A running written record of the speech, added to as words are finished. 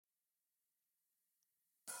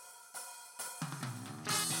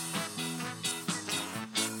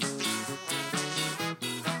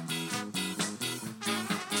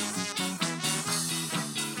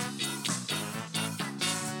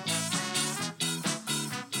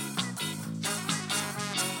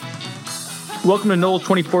Welcome to Noles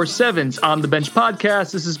 24/7's On the Bench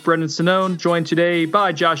podcast. This is Brendan Sonnone, joined today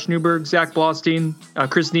by Josh Newberg, Zach Blostein.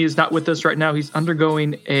 Chris Nee is not with us right now. He's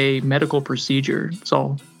undergoing a medical procedure.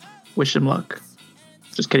 So wish him luck.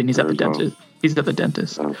 Just kidding. He's at the dentist. He's at the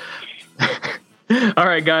dentist. All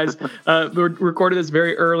right, guys. We recorded this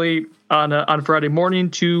very early on Friday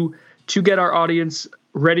morning to get our audience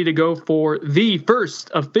ready to go for the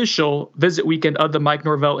first official visit weekend of the Mike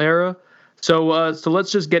Norvell era. So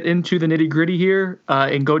let's just get into the nitty gritty here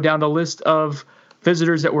and go down the list of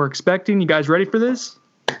visitors that we're expecting. You guys ready for this?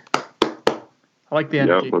 I like the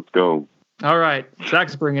energy. Yeah, let's go. All right.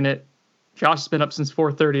 Zach's bringing it. Josh has been up since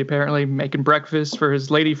 4:30, apparently, making breakfast for his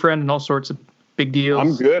lady friend and all sorts of big deals.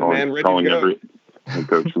 I'm good, man. Ready to go. Every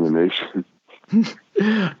coach in the nation.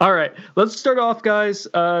 All right. Let's start off, guys.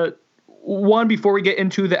 One, before we get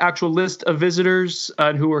into the actual list of visitors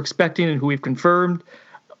and who we're expecting and who we've confirmed,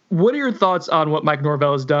 what are your thoughts on what Mike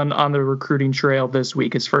Norvell has done on the recruiting trail this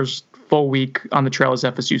week, his first full week on the trail as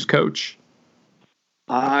FSU's coach?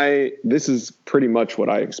 This is pretty much what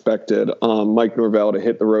I expected. Mike Norvell to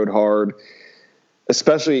hit the road hard,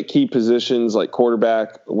 especially at key positions like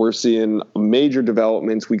quarterback. We're seeing major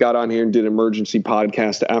developments. We got on here and did an emergency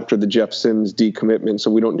podcast after the Jeff Sims decommitment,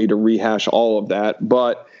 so we don't need to rehash all of that.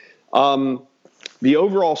 But the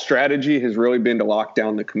overall strategy has really been to lock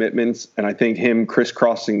down the commitments, and I think him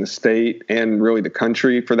crisscrossing the state and really the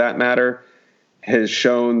country, for that matter, has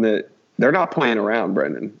shown that they're not playing around,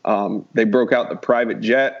 Brendan. They broke out the private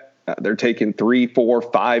jet. They're taking 3, 4,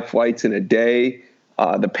 5 flights in a day.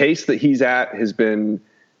 The pace that he's at has been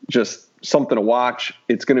just something to watch.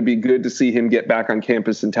 It's going to be good to see him get back on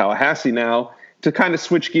campus in Tallahassee now to kind of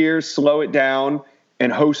switch gears, slow it down,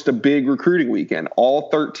 and host a big recruiting weekend. All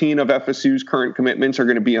 13 of FSU's current commitments are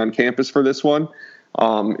going to be on campus for this one.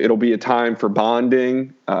 It'll be a time for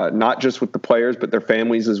bonding, not just with the players, but their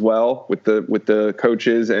families as well, with the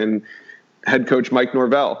coaches and head coach Mike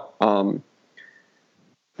Norvell.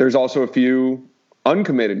 There's also a few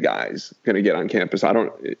uncommitted guys going to get on campus.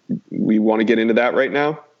 We want to get into that right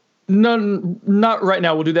now? No, not right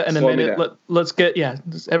now. We'll do that in a minute. Let's get,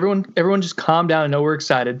 everyone just calm down and know we're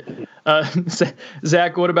excited.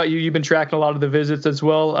 Zach, what about you? You've been tracking a lot of the visits as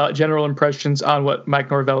well. General impressions on what Mike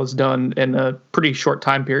Norvell has done in a pretty short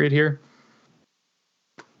time period here?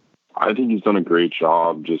 I think he's done a great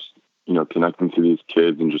job just, connecting to these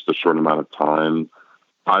kids in just a short amount of time.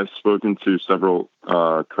 I've spoken to several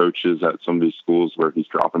coaches at some of these schools where he's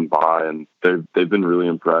dropping by, and they've been really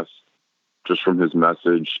impressed just from his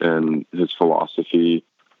message and his philosophy.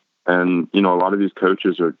 And, a lot of these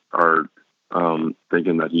coaches are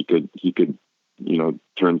thinking that he could,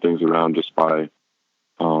 turn things around just by,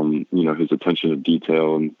 his attention to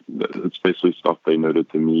detail. And it's basically stuff they noted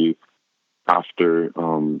to me after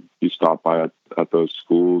he stopped by at those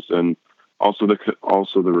schools. And also the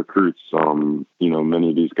recruits, many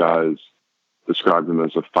of these guys describe him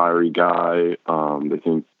as a fiery guy. They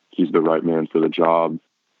think he's the right man for the job.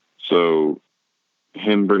 So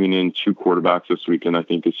him bringing in 2 quarterbacks this weekend, I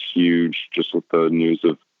think, is huge, just with the news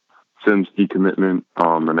of Sims decommitment.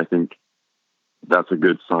 And I think that's a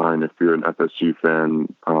good sign if you're an FSU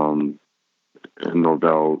fan, and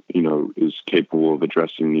Norvell, is capable of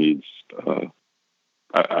addressing needs.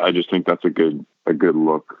 I just think that's a good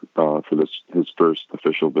look for his first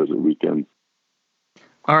official visit weekend.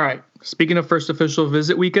 All right. Speaking of first official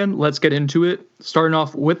visit weekend, let's get into it. Starting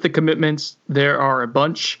off with the commitments, there are a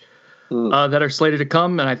bunch that are slated to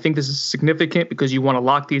come, and I think this is significant because you want to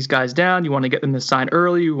lock these guys down. You want to get them to sign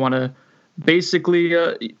early. You want to basically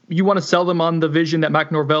you want to sell them on the vision that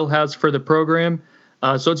Mike Norvell has for the program.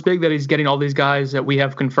 So it's big that he's getting all these guys that we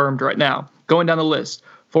have confirmed right now. Going down the list,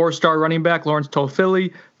 4-star running back Lawrence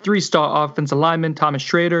Toafili, 3-star offensive lineman Thomas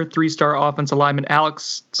Schrader, 3-star offensive lineman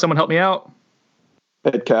Alex. Someone help me out.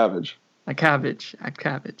 Ed Cabbage.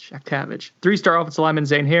 3-star offensive lineman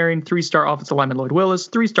Zane Herring, 3-star offensive lineman Lloyd Willis,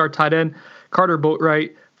 3-star tight end Carter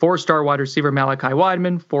Boatwright, 4-star wide receiver Malachi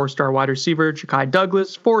Weidman, 4-star wide receiver Ja'Kai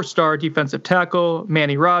Douglas, 4-star defensive tackle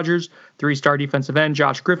Manny Rogers, 3-star defensive end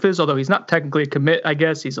Josh Griffiths, although he's not technically a commit, I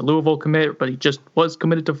guess. He's a Louisville commit, but he just was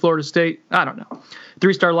committed to Florida State. I don't know.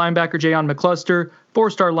 3-star linebacker Jayon McCluster,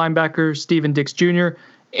 4-star linebacker Steven Dix Jr.,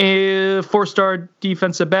 4-star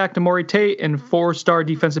defensive back Damori Tate, and 4-star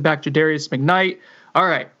defensive back Jadarius McKnight. All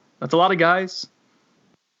right, that's a lot of guys.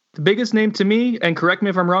 The biggest name to me, and correct me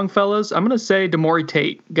if I'm wrong, fellas, I'm going to say Damori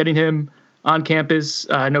Tate, getting him on campus.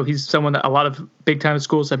 I know he's someone that a lot of big-time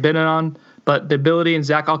schools have been on, but the ability, and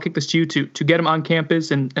Zach, I'll kick this to you, to get him on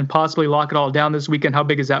campus and possibly lock it all down this weekend, how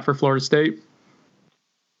big is that for Florida State?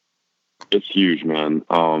 It's huge, man.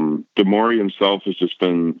 Damori himself has just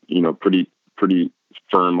been, pretty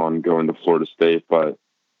firm on going to Florida State, but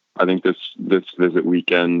I think this visit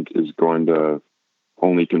weekend is going to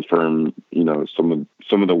only confirm,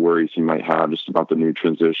 some of the worries he might have just about the new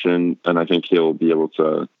transition. And I think he'll be able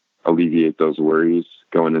to alleviate those worries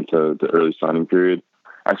going into the early signing period.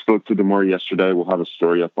 I spoke to DeMaury yesterday. We'll have a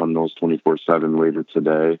story up on Noles 24/7 later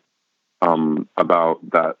today about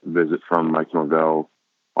that visit from Mike Norvell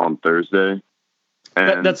on Thursday.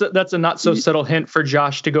 And that's a not so subtle hint for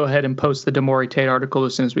Josh to go ahead and post the DeMaury Tate article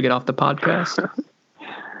as soon as we get off the podcast.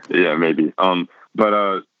 Yeah, maybe.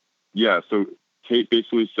 So Tate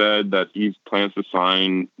basically said that he plans to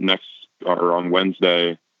sign next or on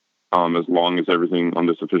Wednesday, as long as everything on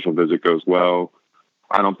this official visit goes well.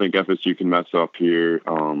 I don't think FSU can mess up here.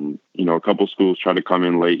 A couple schools try to come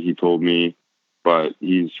in late, he told me, but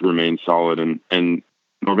he's remained solid. And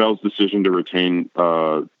Norvell's decision to retain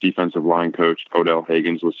defensive line coach Odell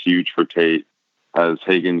Haggins was huge for Tate, as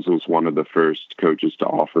Haggins was one of the first coaches to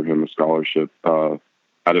offer him a scholarship out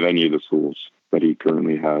of any of the schools that he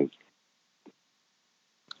currently has.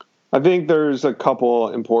 I think there's a couple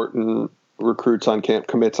important recruits on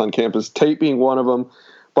commits on campus, Tate being one of them,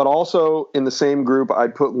 but also in the same group,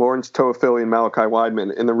 I'd put Lawrence Toafili and Malachi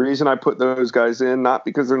Wideman. And the reason I put those guys in, not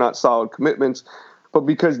because they're not solid commitments, but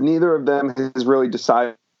because neither of them has really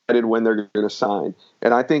decided when they're going to sign.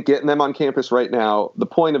 And I think getting them on campus right now, the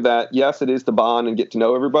point of that, yes, it is to bond and get to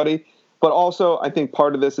know everybody, but also I think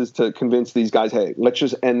part of this is to convince these guys, hey, let's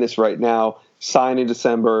just end this right now, sign in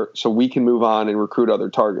December so we can move on and recruit other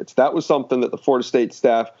targets. That was something that the Florida State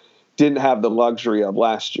staff didn't have the luxury of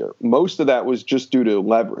last year. Most of that was just due to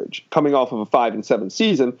leverage. Coming off of a 5-7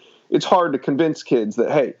 season, it's hard to convince kids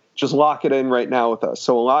that, hey, just lock it in right now with us.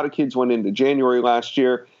 So a lot of kids went into January last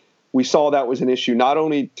year. We saw that was an issue. Not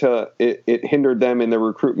only it hindered them in the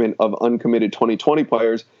recruitment of uncommitted 2020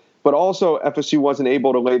 players, but also FSU wasn't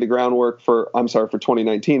able to lay the groundwork for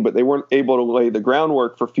 2019, but they weren't able to lay the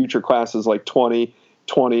groundwork for future classes like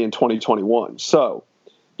 2020 and 2021. So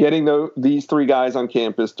getting these three guys on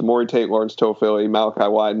campus, DeMaury Tate, Lawrence Toafili, Malachi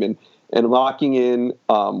Wideman, and locking in,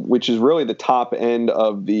 which is really the top end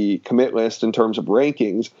of the commit list in terms of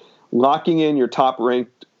rankings, locking in your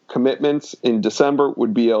top-ranked commitments in December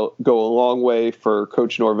would go a long way for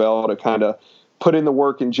Coach Norvell to kind of put in the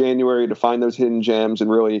work in January to find those hidden gems and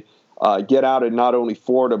really get out in not only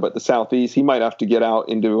Florida but the Southeast. He might have to get out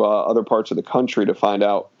into other parts of the country to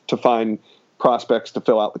find prospects to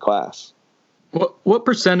fill out the class. What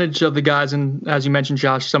percentage of the guys, and as you mentioned,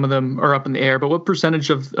 Josh, some of them are up in the air, but what percentage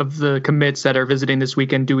of the commits that are visiting this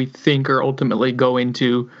weekend do we think are ultimately going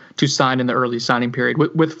to sign in the early signing period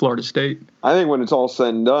with Florida State? I think when it's all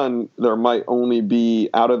said and done, there might only be,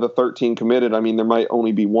 out of the 13 committed, there might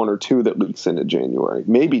only be one or two that leaks into January.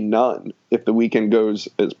 Maybe none if the weekend goes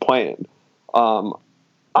as planned. I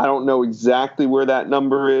don't know exactly where that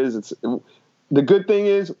number is. The good thing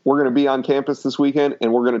is we're going to be on campus this weekend,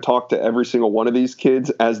 and we're going to talk to every single one of these kids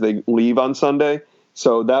as they leave on Sunday.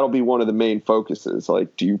 So that'll be one of the main focuses.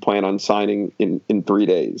 Like, do you plan on signing in 3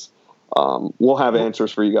 days? We'll have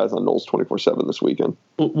answers for you guys on Noles 24/7 this weekend.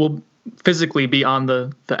 We'll physically be on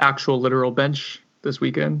the actual literal bench this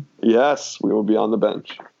weekend. Yes, we will be on the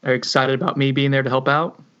bench. Are you excited about me being there to help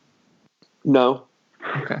out? No.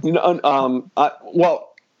 Okay. No,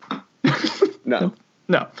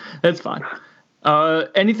 No, that's fine.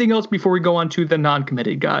 Anything else before we go on to the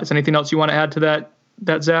non-committed guys? Anything else you want to add to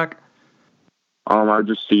that Zach? I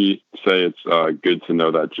just say it's good to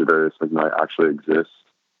know that Javarius McKnight actually exists.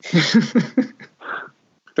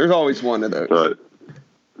 There's always one of those. But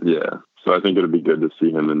yeah, so I think it'll be good to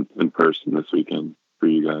see him in person this weekend for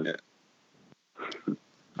you guys. Yeah.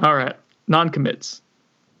 All right, non-commits.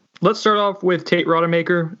 Let's start off with Tate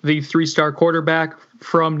Rodemaker, the 3-star quarterback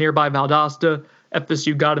from nearby Valdosta.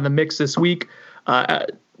 FSU got in the mix this week.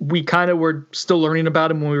 We kind of were still learning about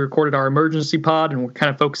him when we recorded our emergency pod, and we're kind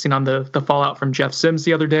of focusing on the fallout from Jeff Sims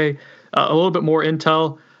the other day. A little bit more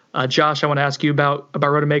intel. Josh, I want to ask you about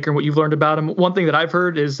Rodemaker and what you've learned about him. One thing that I've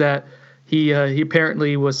heard is that he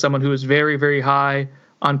apparently was someone who was very, very high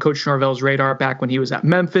on Coach Norvell's radar back when he was at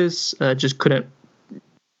Memphis. Just couldn't,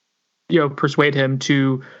 persuade him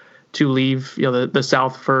to leave, the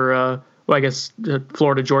South for, the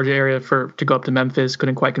Florida, Georgia area to go up to Memphis.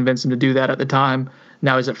 Couldn't quite convince him to do that at the time.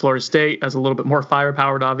 Now he's at Florida State, has a little bit more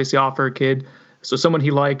firepower to obviously offer a kid. So someone he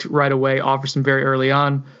liked right away, offers him very early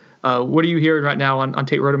on. What are you hearing right now on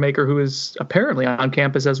Tate Rodemaker, who is apparently on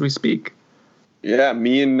campus as we speak? Yeah,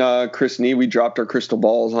 me and Chris Nee, we dropped our crystal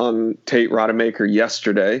balls on Tate Rodemaker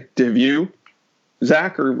yesterday. Did you,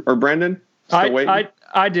 Zach or Brendan?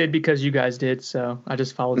 I did because you guys did, so I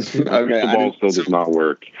just followed suit. Okay, the ball still does not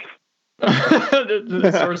work.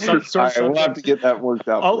 We'll have to get that worked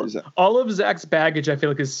out. All of Zach's baggage, I feel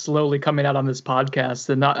like, is slowly coming out on this podcast,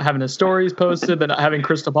 and not having his stories posted, but not having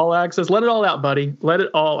crystal ball access. Let it all out, buddy. Let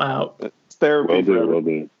it all out. It's therapy. Will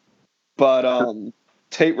do. But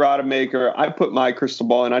Tate Rodemaker, I put my crystal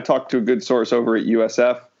ball in. I talked to a good source over at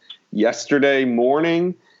USF yesterday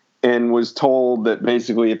morning and was told that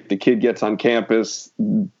basically if the kid gets on campus,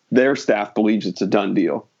 their staff believes it's a done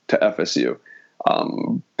deal to FSU.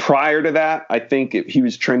 Prior to that, I think he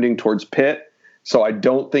was trending towards Pitt. So I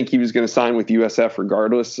don't think he was going to sign with USF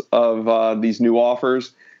regardless of these new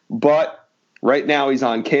offers. But right now he's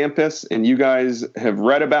on campus, and you guys have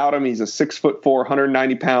read about him. He's a 6'4",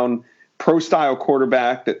 190-pound pro-style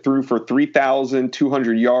quarterback that threw for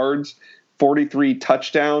 3,200 yards, 43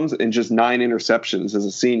 touchdowns, and just 9 interceptions as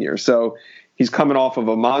a senior. So he's coming off of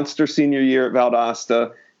a monster senior year at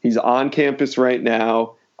Valdosta. He's on campus right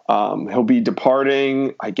now. He'll be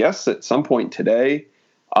departing, I guess, at some point today.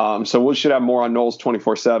 So we should have more on Noles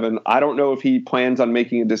 24/7. I don't know if he plans on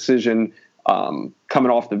making a decision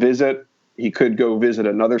coming off the visit. He could go visit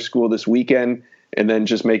another school this weekend and then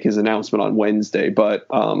just make his announcement on Wednesday. But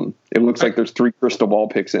it looks like there's 3 crystal ball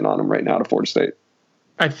picks in on him right now to Florida State.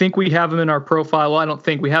 I think we have him in our profile. Well, I don't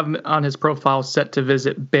think we have him on his profile set to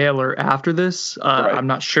visit Baylor after this. Right. I'm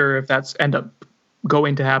not sure if that's end up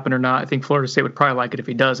going to happen or not. I think Florida State would probably like it if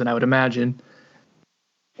he does, and I would imagine.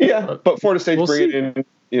 Yeah, but Florida State's bringing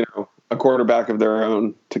in, a quarterback of their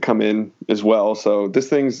own to come in as well. So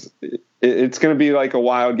this it's going to be like a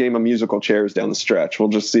wild game of musical chairs down the stretch. We'll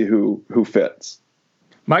just see who fits.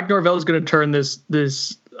 Mike Norvell is going to turn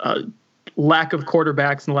this lack of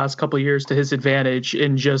quarterbacks in the last couple of years to his advantage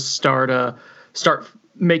and just start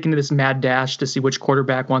making this mad dash to see which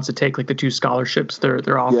quarterback wants to take like the 2 scholarships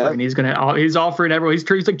they're offering. Yeah. He's offering everyone.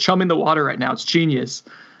 He's like chumming the water right now. It's genius.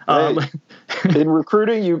 In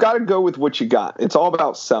recruiting, you got to go with what you got. It's all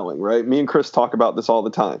about selling, right? Me and Chris talk about this all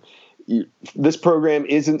the time. This program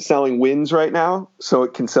isn't selling wins right now, so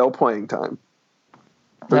it can sell playing time.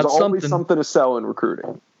 There's always something to sell in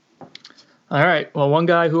recruiting. All right. Well, one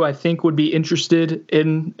guy who I think would be interested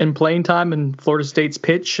in playing time in Florida State's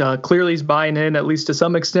pitch, clearly he's buying in at least to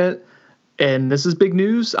some extent. And this is big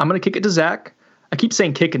news. I'm going to kick it to Zach. I keep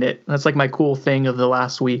saying kicking it. That's like my cool thing of the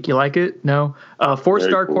last week. You like it? No?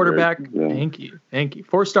 4-star cool, quarterback. Yeah. Thank you.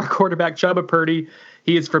 4-star quarterback Chubba Purdy.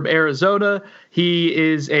 He is from Arizona. He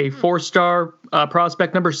is a 4-star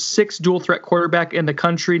prospect, number 6 dual threat quarterback in the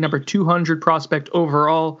country, number 200 prospect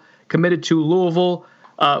overall, committed to Louisville.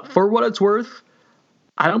 For what it's worth,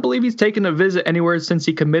 I don't believe he's taken a visit anywhere since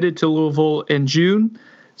he committed to Louisville in June.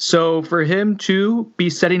 So for him to be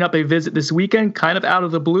setting up a visit this weekend, kind of out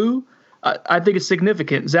of the blue, I think it's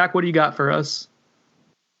significant. Zach, what do you got for us?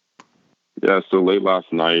 Yeah, so late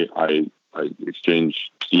last night, I exchanged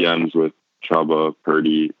DMs with Chubba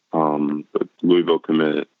Purdy, the Louisville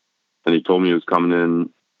commit, and he told me he was coming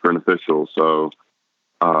in for an official. So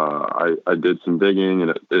I did some digging,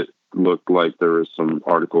 and it looked like there were some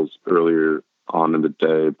articles earlier on in the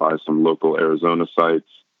day by some local Arizona sites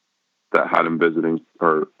that had him visiting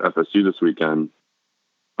for FSU this weekend.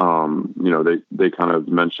 They kind of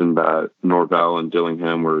mentioned that Norvell and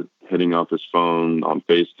Dillingham were hitting up his phone on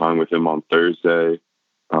FaceTime with him on Thursday,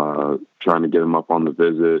 trying to get him up on the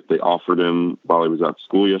visit. They offered him while he was at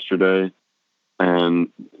school yesterday, and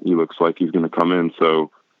he looks like he's going to come in. So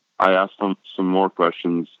I asked him some more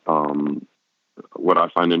questions. What I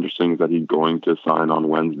find interesting is that he's going to sign on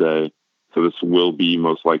Wednesday. So this will be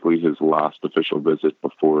most likely his last official visit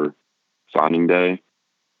before signing day.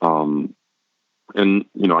 And,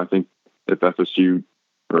 I think if FSU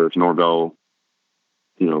or if Norvell,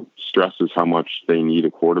 stresses how much they need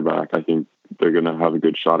a quarterback, I think they're going to have a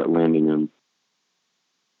good shot at landing him.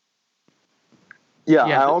 Yeah,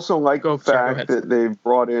 I also like the fact that they've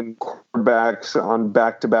brought in quarterbacks on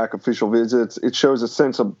back-to-back official visits. It shows a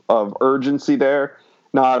sense of urgency there,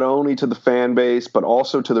 not only to the fan base, but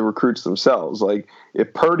also to the recruits themselves. Like,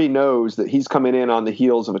 if Purdy knows that he's coming in on the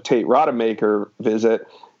heels of a Tate Rodemaker visit,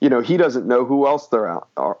 he doesn't know who else they're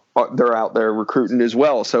out there recruiting as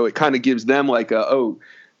well. So it kind of gives them like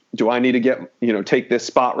do I need to take this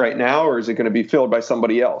spot right now, or is it going to be filled by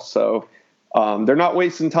somebody else? So they're not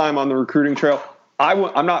wasting time on the recruiting trail.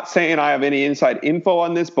 I'm not saying I have any inside info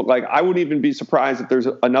on this, but I wouldn't even be surprised if there's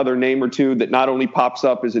another name or two that not only pops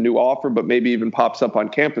up as a new offer, but maybe even pops up on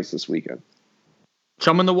campus this weekend.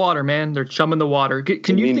 Chumming the water, man. They're chumming the water.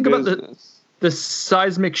 Can you think about the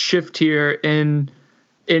seismic shift here in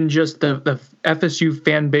just the FSU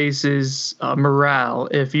fan base's morale?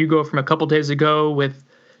 If you go from a couple days ago with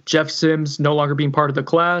Jeff Sims no longer being part of the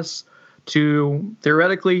class to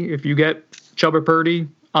theoretically, if you get Chubba Purdy,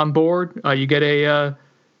 on board. You get a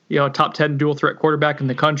top 10 dual threat quarterback in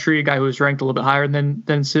the country, a guy who was ranked a little bit higher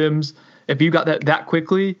than Sims. If you got that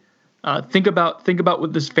quickly, think about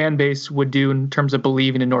what this fan base would do in terms of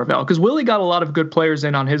believing in Norvell, because Willie got a lot of good players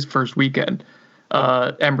in on his first weekend.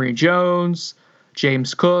 Emory Jones,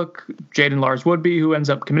 James Cook, Jaden Lars Woodby, who ends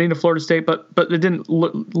up committing to Florida State, but it didn't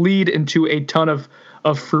lead into a ton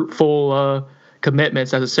of fruitful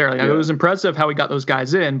commitments necessarily. It was impressive how he got those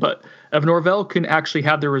guys in, but if Norvell can actually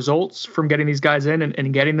have the results from getting these guys in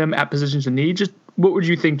and getting them at positions of need, just what would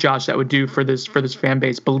you think, Josh, that would do for this fan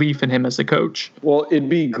base belief in him as a coach? Well, it'd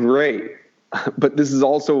be great. But this is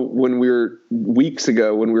also when weeks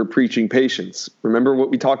ago when we were preaching patience. Remember what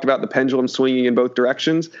we talked about, the pendulum swinging in both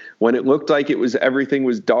directions? When it looked like everything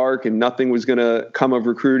was dark and nothing was going to come of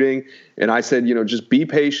recruiting. And I said, just be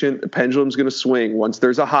patient. The pendulum's going to swing. Once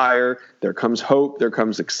there's a hire, there comes hope, there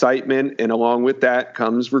comes excitement. And along with that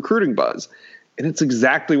comes recruiting buzz. And it's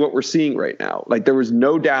exactly what we're seeing right now. Like, there was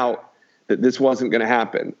no doubt that this wasn't going to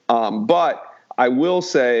happen. But I will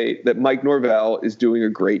say that Mike Norvell is doing a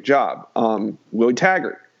great job. Willie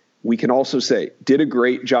Taggart, we can also say, did a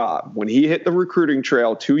great job. When he hit the recruiting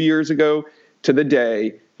trail 2 years ago to the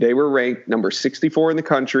day, they were ranked number 64 in the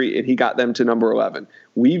country, and he got them to number 11.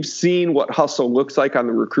 We've seen what hustle looks like on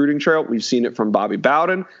the recruiting trail. We've seen it from Bobby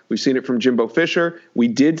Bowden. We've seen it from Jimbo Fisher. We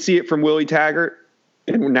did see it from Willie Taggart,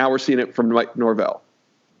 and now we're seeing it from Mike Norvell.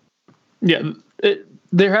 Yeah,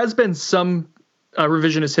 there has been some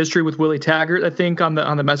revisionist history with Willie Taggart, I think, on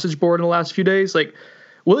the message board in the last few days. Like,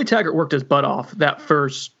 Willie Taggart worked his butt off that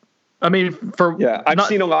first. I've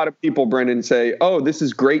seen a lot of people, Brendan, say, "Oh, this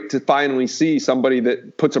is great to finally see somebody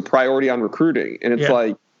that puts a priority on recruiting," and it's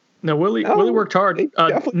like, no, Willie worked hard.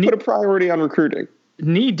 Definitely put a priority on recruiting.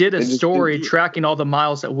 Nee did a story tracking all the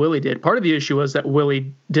miles that Willie did. Part of the issue was that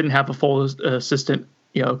Willie didn't have a full assistant,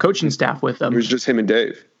 coaching staff with them. It was just him and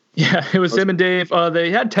Dave. Yeah, it was him and Dave.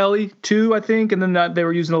 They had Telly too, I think, and then they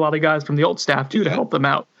were using a lot of guys from the old staff too to help them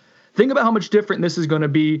out. Think about how much different this is going to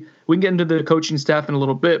be. We can get into the coaching staff in a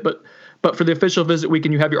little bit, but for the official visit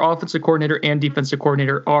weekend, you have your offensive coordinator and defensive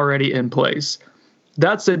coordinator already in place.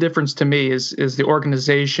 That's the difference to me. Is the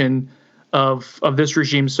organization of this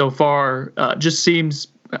regime so far just seems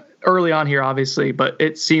early on here, obviously, but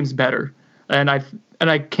it seems better, and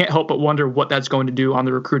I can't help but wonder what that's going to do on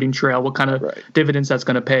the recruiting trail, what kind of dividends that's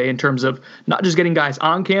going to pay in terms of not just getting guys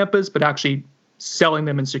on campus, but actually selling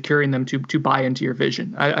them and securing them to buy into your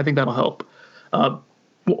vision. I think that'll help.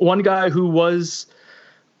 One guy who was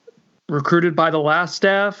recruited by the last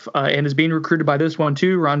staff and is being recruited by this one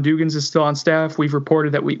too, Ron Dugans, is still on staff. We've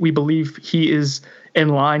reported that we believe he is in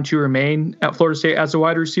line to remain at Florida State as a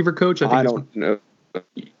wide receiver coach. I don't know.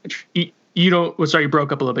 You don't. Sorry, you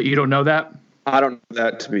broke up a little bit. You don't know that? I don't know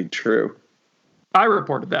that to be true. I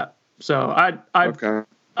reported that, so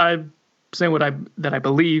I'm saying that I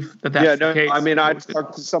believe that's the case. I mean, I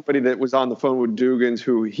talked to somebody that was on the phone with Dugans,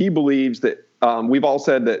 who he believes that we've all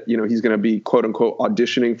said that he's going to be quote unquote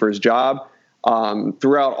auditioning for his job.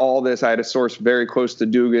 Throughout all this, I had a source very close to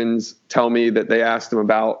Dugans tell me that they asked him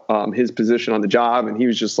about his position on the job, and he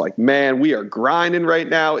was just like, "Man, we are grinding right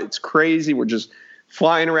now. It's crazy. We're just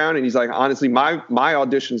flying around." And he's like, honestly, my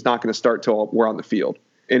audition's not going to start till we're on the field.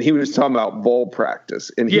 And he was talking about bowl practice.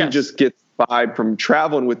 And he just gets the vibe from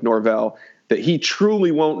traveling with Norvell that he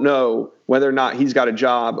truly won't know whether or not he's got a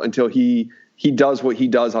job until he does what he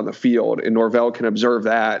does on the field. And Norvell can observe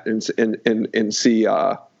that and see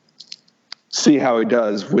how he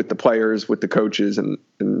does with the players, with the coaches. And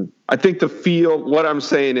I think the field, what I'm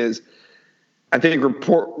saying is, I think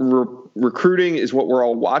recruiting is what we're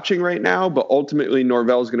all watching right now, but ultimately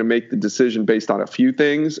Norvell is going to make the decision based on a few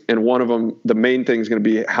things. And one of them, the main thing, is going to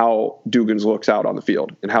be how Dugans looks out on the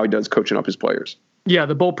field and how he does coaching up his players. Yeah,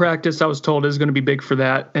 the bowl practice, I was told, is going to be big for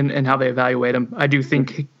that and how they evaluate him. I do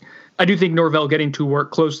think Norvell getting to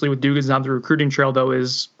work closely with Dugans on the recruiting trail, though,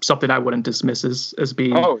 is something I wouldn't dismiss as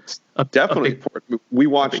being. Oh, it's definitely important. We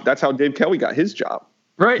watched. That's how Dave Kelly got his job.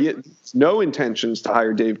 Right. He had no intentions to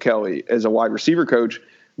hire Dave Kelly as a wide receiver coach.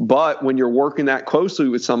 But when you're working that closely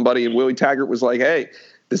with somebody, and Willie Taggart was like, "Hey,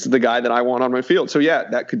 this is the guy that I want on my field." So yeah,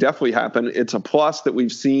 that could definitely happen. It's a plus that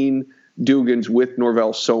we've seen Dugans with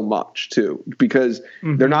Norvell so much too, because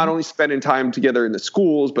they're not only spending time together in the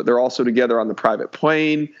schools, but they're also together on the private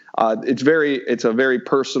plane. It's a very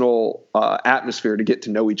personal atmosphere to get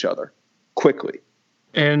to know each other quickly.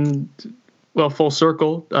 And well, full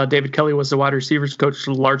circle, David Kelly was the wide receivers coach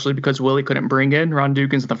largely because Willie couldn't bring in Ron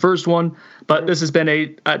Dugans in the first one. But this has been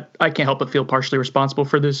I can't help but feel partially responsible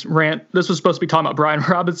for this rant. This was supposed to be talking about Brian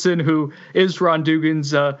Robinson, who is Ron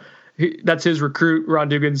Dugans. That's his recruit. Ron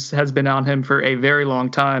Dugans has been on him for a very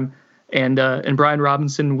long time. And Brian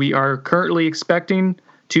Robinson, we are currently expecting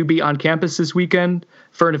to be on campus this weekend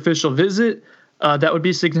for an official visit. That would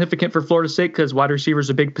be significant for Florida State because wide receiver is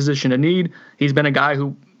a big position of need. He's been a guy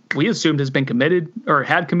who we assumed has been committed or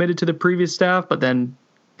had committed to the previous staff, but then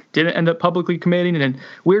didn't end up publicly committing. And then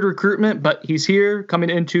weird recruitment, but he's here coming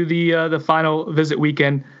into the final visit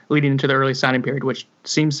weekend leading into the early signing period, which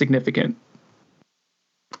seems significant.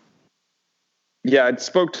 Yeah, I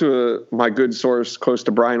spoke to my good source close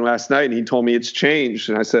to Brian last night, and he told me it's changed.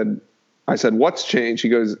 And I said, what's changed? He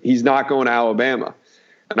goes, he's not going to Alabama.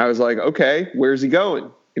 And I was like, okay, where's he going?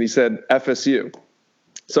 And he said, FSU.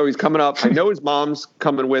 So he's coming up. I know his mom's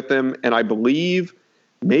coming with him, and I believe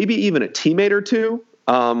maybe even a teammate or two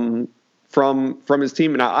from his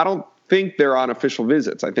team. Now, I don't think they're on official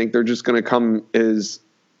visits. I think they're just going to come as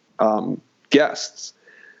guests.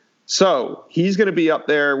 So he's going to be up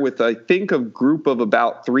there with, I think, a group of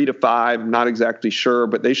about 3 to 5. Not exactly sure,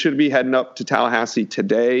 but they should be heading up to Tallahassee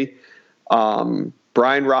today.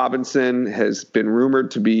 Brian Robinson has been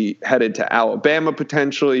rumored to be headed to Alabama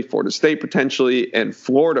potentially, Florida State potentially, and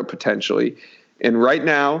Florida potentially. And right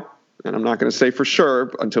now, and I'm not going to say for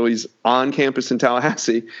sure until he's on campus in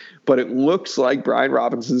Tallahassee, but it looks like Brian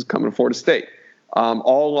Robinson is coming to Florida State.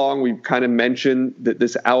 All along, we've kind of mentioned that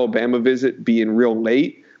this Alabama visit being real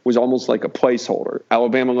late was almost like a placeholder.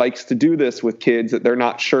 Alabama likes to do this with kids that they're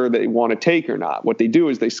not sure they want to take or not. What they do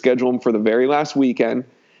is they schedule them for the very last weekend.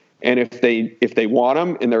 And if they want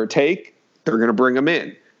them and they're a take, they're going to bring them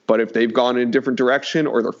in. But if they've gone in a different direction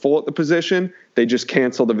or they're full at the position, they just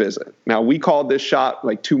cancel the visit. Now, we called this shot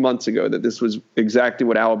like 2 months ago that this was exactly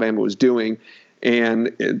what Alabama was doing,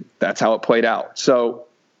 and that's how it played out. So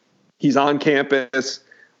he's on campus.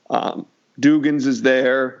 Dugans is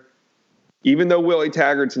there. Even though Willie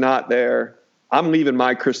Taggart's not there, I'm leaving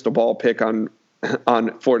my crystal ball pick on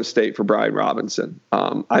Florida State for Brian Robinson.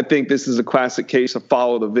 I think this is a classic case of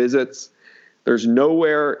follow the visits. There's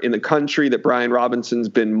nowhere in the country that Brian Robinson's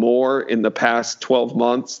been more in the past 12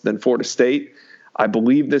 months than Florida State. I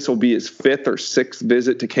believe this will be his 5th or 6th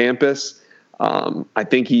visit to campus. I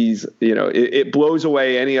think he's, it blows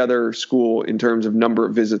away any other school in terms of number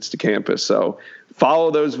of visits to campus. So follow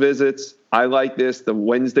those visits. I like this. The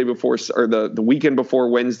Wednesday before, or the weekend before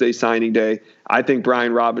Wednesday signing day, I think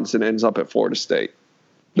Brian Robinson ends up at Florida State.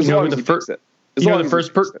 As long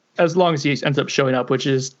as he ends up showing up, which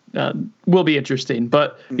is will be interesting.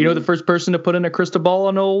 But you know, the first person to put in a crystal ball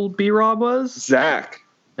on old B-Rob was Zach.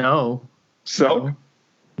 No. So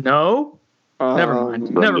no. Never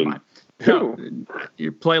mind. Who? No,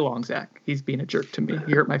 you play along, Zach. He's being a jerk to me.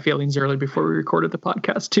 He hurt my feelings early before we recorded the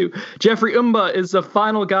podcast, too. Jeffrey Umba is the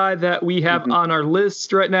final guy that we have on our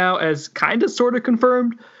list right now as kind of sort of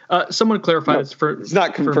confirmed. Someone clarify this for. It's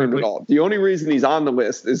not confirmed at all. The only reason he's on the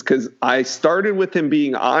list is because I started with him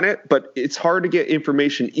being on it, but it's hard to get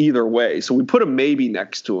information either way. So we put a maybe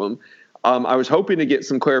next to him. I was hoping to get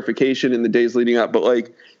some clarification in the days leading up,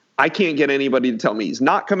 but I can't get anybody to tell me he's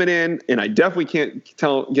not coming in, and I definitely can't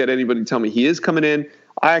get anybody to tell me he is coming in.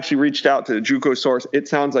 I actually reached out to the JUCO source. It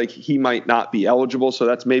sounds like he might not be eligible, so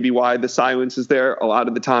that's maybe why the silence is there. A lot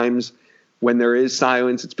of the times when there is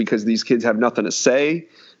silence, it's because these kids have nothing to say.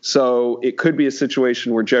 So it could be a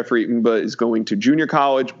situation where Jeffrey Umba is going to junior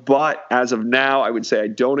college, but as of now, I would say I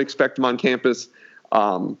don't expect him on campus.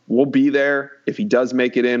 We'll be there. If he does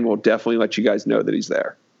make it in, we'll definitely let you guys know that he's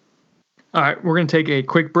there. All right, we're going to take a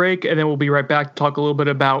quick break, and then we'll be right back to talk a little bit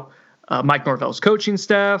about Mike Norvell's coaching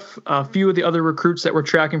staff, a few of the other recruits that we're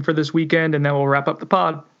tracking for this weekend, and then we'll wrap up the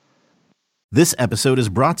pod. This episode is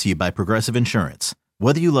brought to you by Progressive Insurance.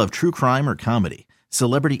 Whether you love true crime or comedy,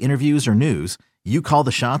 celebrity interviews or news, you call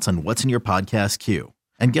the shots on what's in your podcast queue.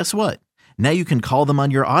 And guess what? Now you can call them on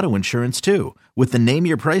your auto insurance, too, with the Name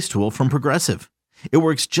Your Price tool from Progressive. It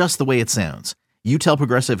works just the way it sounds. You tell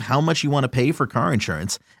Progressive how much you want to pay for car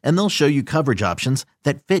insurance, and they'll show you coverage options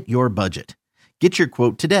that fit your budget. Get your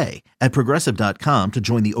quote today at Progressive.com to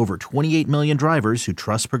join the over 28 million drivers who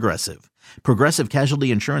trust Progressive. Progressive Casualty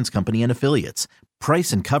Insurance Company and Affiliates.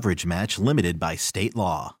 Price and coverage match limited by state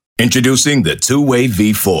law. Introducing the Two-Way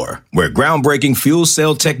V4, where groundbreaking fuel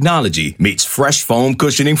cell technology meets fresh foam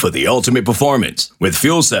cushioning for the ultimate performance. With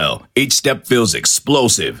Fuel Cell, each step feels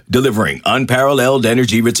explosive, delivering unparalleled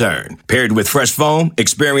energy return. Paired with fresh foam,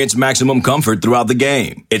 experience maximum comfort throughout the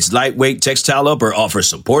game. Its lightweight textile upper offers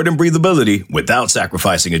support and breathability without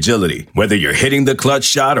sacrificing agility. Whether you're hitting the clutch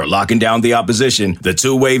shot or locking down the opposition, the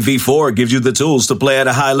Two-Way V4 gives you the tools to play at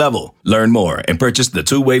a high level. Learn more and purchase the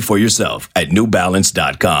Two-Way for yourself at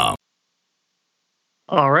NewBalance.com.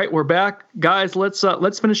 All right, we're back, guys. Let's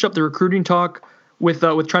finish up the recruiting talk with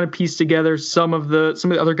trying to piece together some of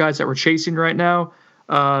the other guys that we're chasing right now.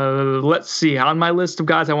 Let's see. On my list of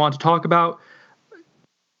guys I want to talk about,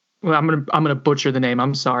 well, I'm gonna butcher the name.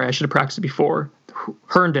 I'm sorry. I should have practiced it before.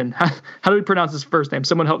 Herndon. How do we pronounce his first name?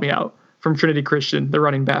 Someone help me out. From Trinity Christian, the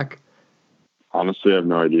running back. Honestly, I have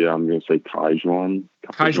no idea. I'm going to say Kaijuan.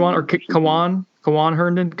 Kaijuan or Kawan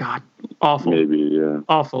Herndon? God, awful. Maybe, yeah.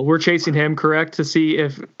 Awful. We're chasing him, correct, to see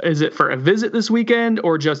is it for a visit this weekend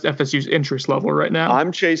or just FSU's interest level right now?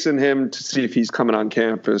 I'm chasing him to see if he's coming on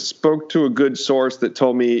campus. Spoke to a good source that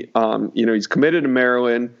told me, he's committed to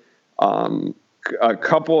Maryland. A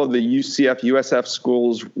couple of the UCF, USF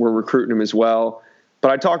schools were recruiting him as well. But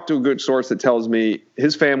I talked to a good source that tells me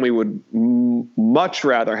his family would much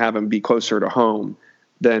rather have him be closer to home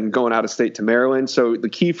than going out of state to Maryland. So the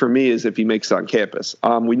key for me is if he makes it on campus.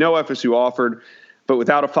 We know FSU offered, but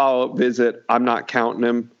without a follow-up visit, I'm not counting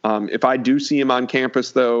him. If I do see him on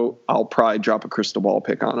campus, though, I'll probably drop a crystal ball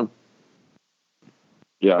pick on him.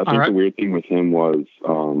 Yeah, I think the weird thing with him was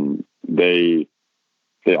they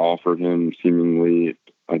offered him seemingly,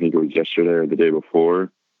 I think it was yesterday or the day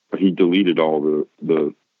before, but he deleted all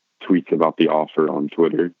the tweets about the offer on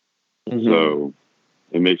Twitter. Mm-hmm. So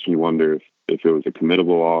it makes me wonder if it was a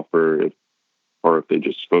committable offer, or if they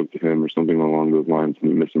just spoke to him or something along those lines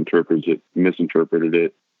and he misinterpreted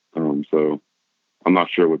it. So I'm not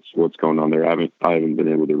sure what's going on there. I haven't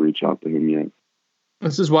been able to reach out to him yet.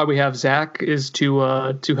 This is why we have Zach, is to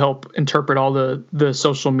help interpret all the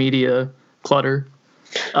social media clutter.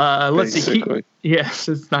 Let's see. Yes,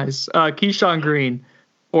 it's nice. Keyshawn Green,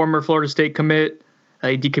 former Florida State commit.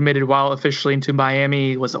 He decommitted while officially into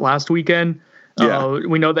Miami. Was it last weekend? Yeah.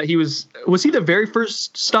 We know that he was he the very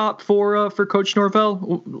first stop for Coach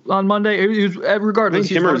Norvell on Monday? He was, regardless,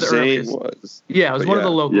 he's one of the earliest. Yeah, it was one of the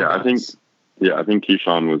local guys. I think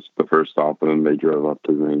Keyshawn was the first stop, and then they drove up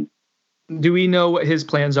to Zane. Do we know what his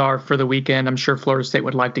plans are for the weekend? I'm sure Florida State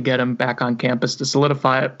would like to get him back on campus to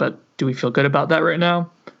solidify it, but do we feel good about that right now?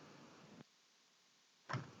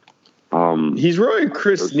 He's really a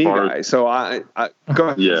Chris Nee guy, so I go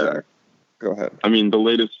ahead. Yeah. Zach. Go ahead. I mean, the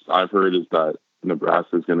latest I've heard is that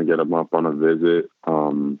Nebraska is going to get him up on a visit.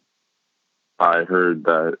 I heard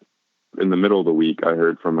that in the middle of the week, I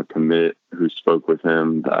heard from a commit who spoke with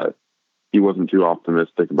him that he wasn't too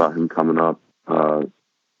optimistic about him coming up.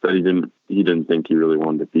 That he didn't think he really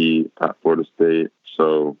wanted to be at Florida State.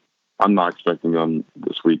 So I'm not expecting him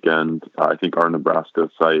this weekend. I think our Nebraska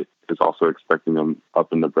site is also expecting him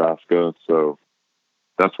up in Nebraska. So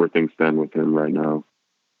that's where things stand with him right now.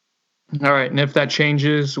 All right. And if that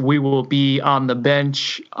changes, we will be on the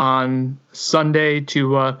bench on Sunday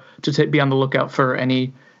to be on the lookout for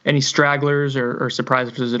any stragglers or surprise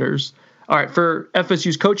visitors. All right. For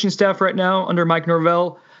FSU's coaching staff right now under Mike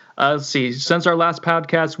Norvell, let's see. Since our last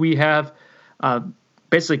podcast, we have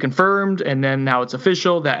basically confirmed, and then now it's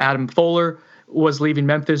official, that Adam Fuller was leaving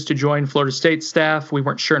Memphis to join Florida State staff. We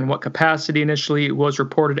weren't sure in what capacity initially. It was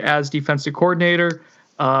reported as defensive coordinator.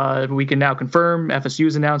 We can now confirm FSU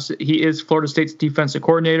has announced that he is Florida State's defensive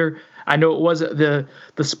coordinator. I know it was the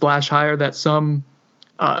splash hire that some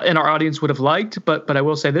in our audience would have liked, but I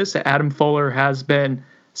will say this, that Adam Fuller has been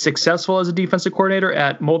successful as a defensive coordinator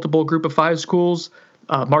at multiple Group of 5 schools,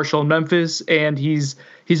 Marshall and Memphis, and he's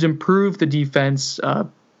improved the defense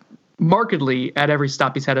markedly at every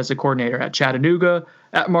stop he's had as a coordinator, at Chattanooga,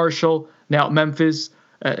 at Marshall, now at Memphis.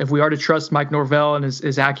 If we are to trust Mike Norvell and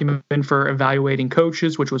his acumen for evaluating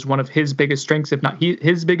coaches, which was one of his biggest strengths, if not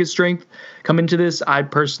his biggest strength, come into this, I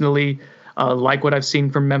personally like what I've seen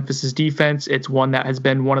from Memphis's defense. It's one that has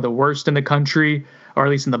been one of the worst in the country, or at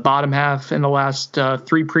least in the bottom half in the last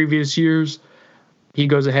 3 previous years. He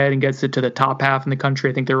goes ahead and gets it to the top half in the country.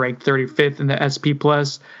 I think they're ranked 35th in the SP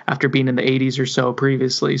Plus after being in the 80s or so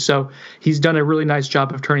previously. So he's done a really nice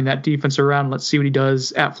job of turning that defense around. Let's see what he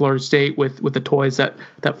does at Florida State with the toys that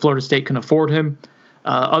Florida State can afford him.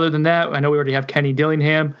 Other than that, I know we already have Kenny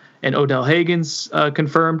Dillingham and Odell Hagens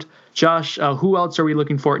confirmed. Josh, who else are we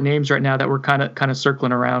looking for at names right now that we're kind of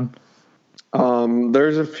circling around?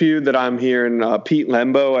 There's a few that I'm hearing. Pete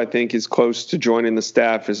Lembo, I think, is close to joining the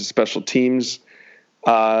staff as a special teams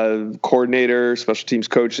coordinator, special teams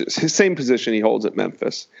coach. It's his same position he holds at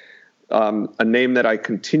Memphis. A name that I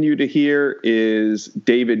continue to hear is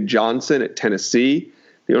David Johnson at Tennessee.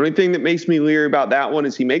 The only thing that makes me leery about that one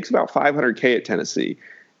is he makes about $500K at Tennessee.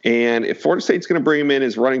 And if Florida State's going to bring him in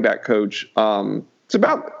as running back coach, it's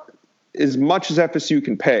about as much as FSU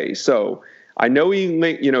can pay. So I know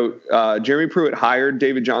Jeremy Pruitt hired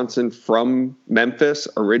David Johnson from Memphis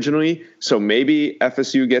originally. So maybe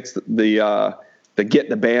FSU gets the get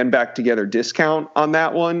the band back together discount on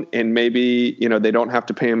that one. And maybe, they don't have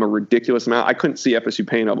to pay him a ridiculous amount. I couldn't see FSU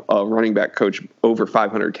paying a running back coach over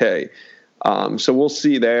 $500K. So we'll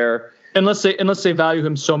see there. Unless they value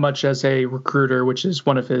him so much as a recruiter, which is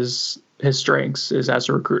one of his strengths is as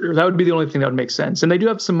a recruiter. That would be the only thing that would make sense. And they do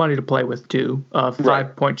have some money to play with too.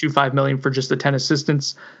 $5.25 million for just the 10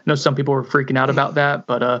 assistants. I know some people were freaking out about that,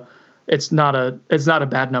 but it's not a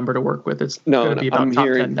bad number to work with. It's going to be about top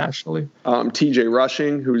 10 nationally. TJ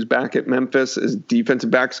Rushing, who's back at Memphis as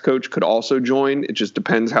defensive backs coach, could also join. It just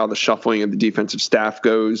depends how the shuffling of the defensive staff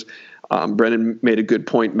goes. Brennan made a good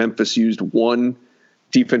point. Memphis used one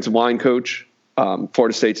defensive line coach.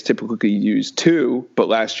 Florida State's typically used two, but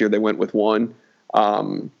last year they went with one.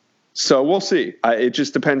 So we'll see. It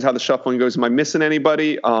just depends how the shuffling goes. Am I missing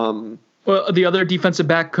anybody? Well, the other defensive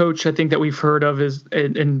back coach I think that we've heard of is,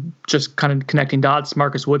 in just kind of connecting dots,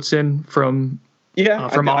 Marcus Woodson from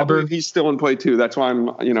Auburn. I believe he's still in play too. That's why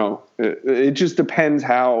it just depends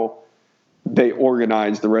how they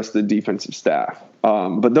organize the rest of the defensive staff.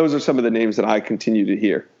 But those are some of the names that I continue to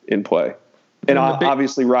hear in play. And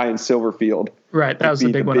obviously Ryan Silverfield. Right, that was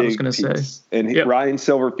the big one I was going to say. And Ryan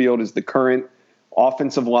Silverfield is the current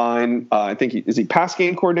offensive line. I think is he pass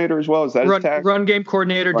game coordinator as well? Is that his tag? Run game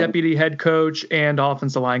coordinator, deputy head coach, and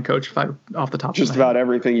offensive line coach. If I'm off the top, just about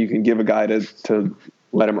everything you can give a guy to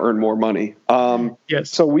let him earn more money.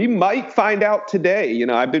 Yes. So we might find out today.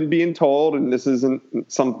 I've been being told, and this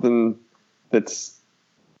isn't something that's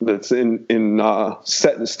in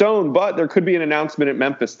set in stone, but there could be an announcement at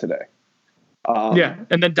Memphis today.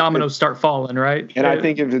 And then dominoes start falling, right? And I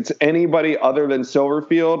think if it's anybody other than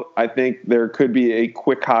Silverfield, I think there could be a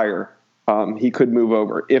quick hire. He could move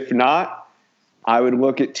over. If not, I would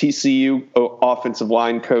look at TCU offensive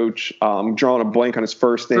line coach. I'm drawing a blank on his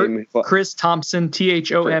first name. Chris Thompson,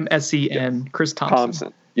 Thomsen. Chris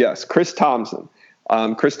Thompson. Yes, Chris Thompson.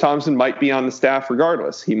 Chris Thompson might be on the staff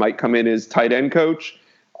regardless. He might come in as tight end coach.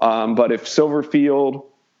 But if Silverfield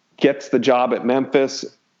gets the job at Memphis,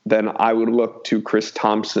 then I would look to Chris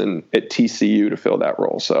Thompson at TCU to fill that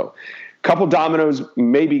role. So a couple dominoes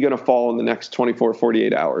maybe going to fall in the next 24,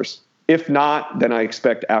 48 hours. If not, then I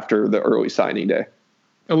expect after the early signing day.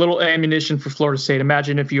 A little ammunition for Florida State.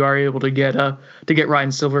 Imagine if you are able to get Ryan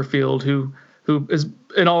Silverfield, who is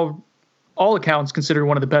in all accounts considered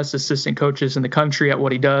one of the best assistant coaches in the country at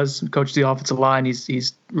what he does. Coaches the offensive line.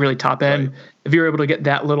 He's really top end. Right. If you're able to get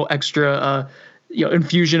that little extra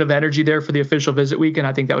infusion of energy there for the official visit weekend,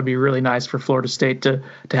 I think that would be really nice for Florida State to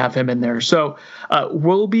have him in there. So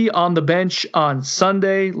we'll be on the bench on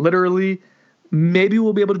Sunday, literally. Maybe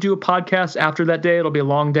we'll be able to do a podcast after that day. It'll be a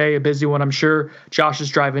long day, a busy one, I'm sure. Josh is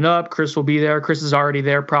driving up. Chris will be there. Chris is already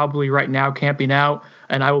there probably right now camping out,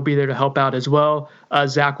 and I will be there to help out as well.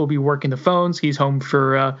 Zach will be working the phones. He's home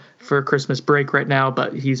for Christmas break right now,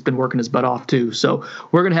 but he's been working his butt off too. So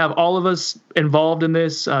we're going to have all of us involved in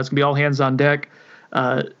this. It's going to be all hands on deck.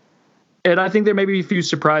 And I think there may be a few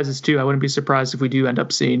surprises too. I wouldn't be surprised if we do end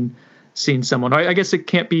up seeing someone. I guess it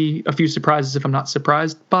can't be a few surprises if I'm not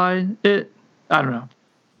surprised by it. I don't know.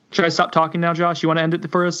 Should I stop talking now, Josh? You want to end it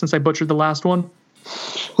for us since I butchered the last one?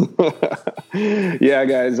 Yeah,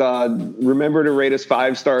 guys. Remember to rate us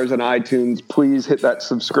 5 stars on iTunes. Please hit that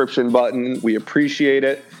subscription button. We appreciate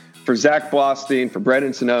it. For Zach Blostein, for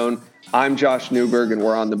Brennan Sonnone, I'm Josh Newberg, and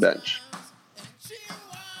we're on the bench.